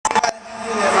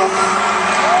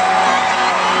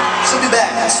be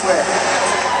back, I swear.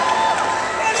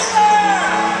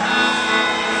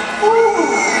 Ooh,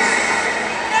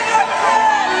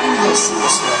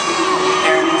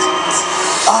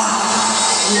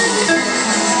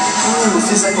 it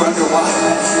feels like we're underwater.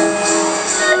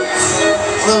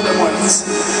 A little bit more, please.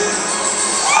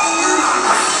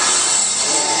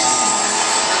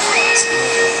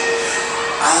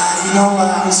 You know,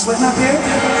 I'm sweating up here,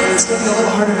 and it's getting a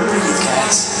little harder to breathe,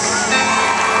 guys.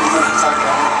 You know what I'm talking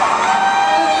about.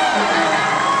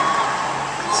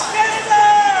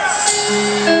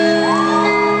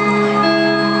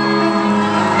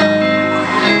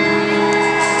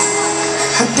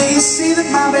 Do you see that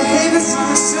my behavior's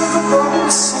on a silver bowl?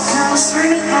 So kind of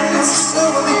cynical, cause it's so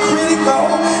really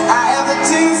critical. I have a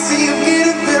tendency of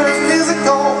getting very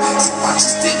physical. So I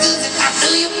just think that I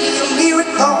feel you need a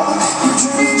miracle.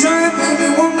 You trying to make me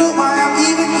wonder why I'm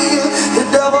even here. The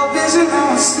double vision,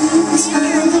 I don't see this kind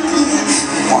of clear.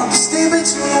 You want to stay, but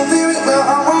you know very well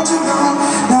I want you gone.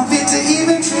 Not fit to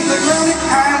even treat the ground that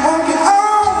I am walking on.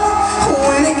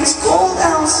 When it gets cold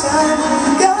outside,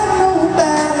 God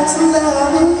nobody to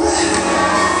love me.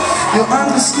 You'll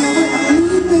understand what I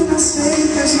mean when I say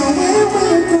there's no way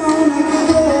we're gonna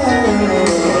give up.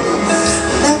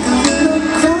 Like a little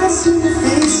cross in the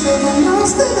face of a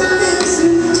monster that lives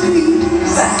in the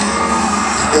trees.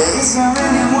 Is there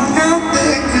anyone out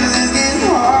there? Cause it's getting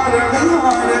harder and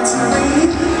harder to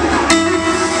read.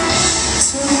 Is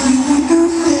there anyone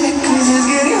out there? Cause it's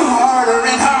getting harder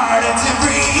and harder to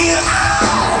breathe.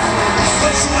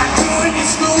 What you are doing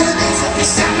is moving up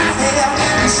inside my head.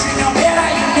 You should know better,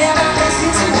 you never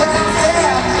listen to what I say.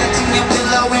 Letting your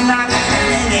pillow in my hand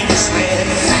and then you sweat.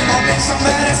 Hoping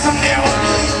somebody someday will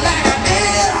do you like I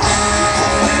did.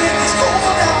 When it gets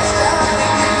cold outside,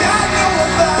 you got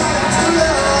nobody to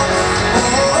love.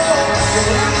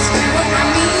 You'll understand what I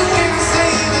mean when I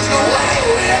say there's no way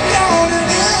we're gonna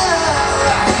give.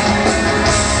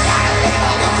 Gotta lay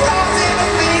all the cross in the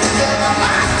face of a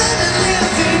monster that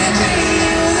lives in the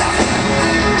dreams.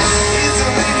 Is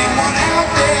there anyone out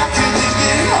there? Cause it's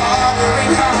getting harder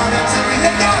and harder to read.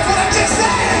 Let go of what I just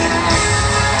said.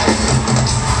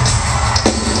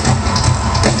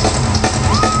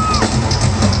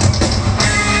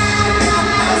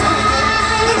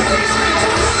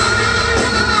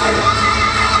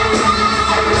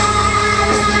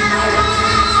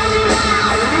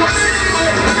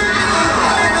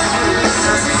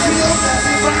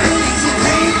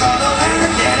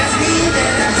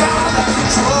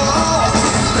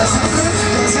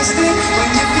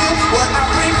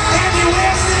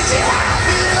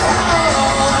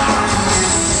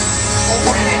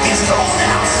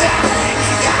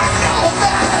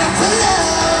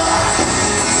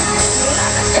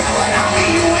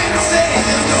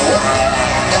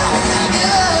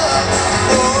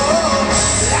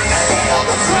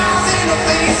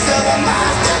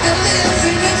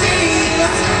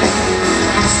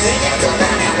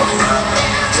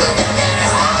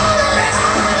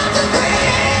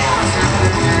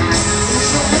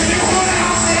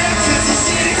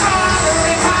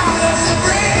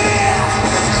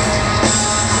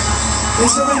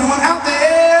 Is there anyone out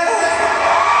there?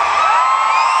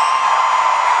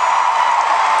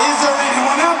 Is there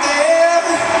anyone out there?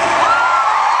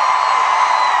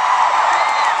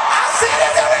 I said,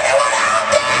 is there anyone out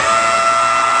there?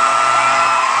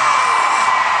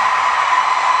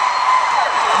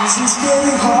 This is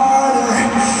getting hard.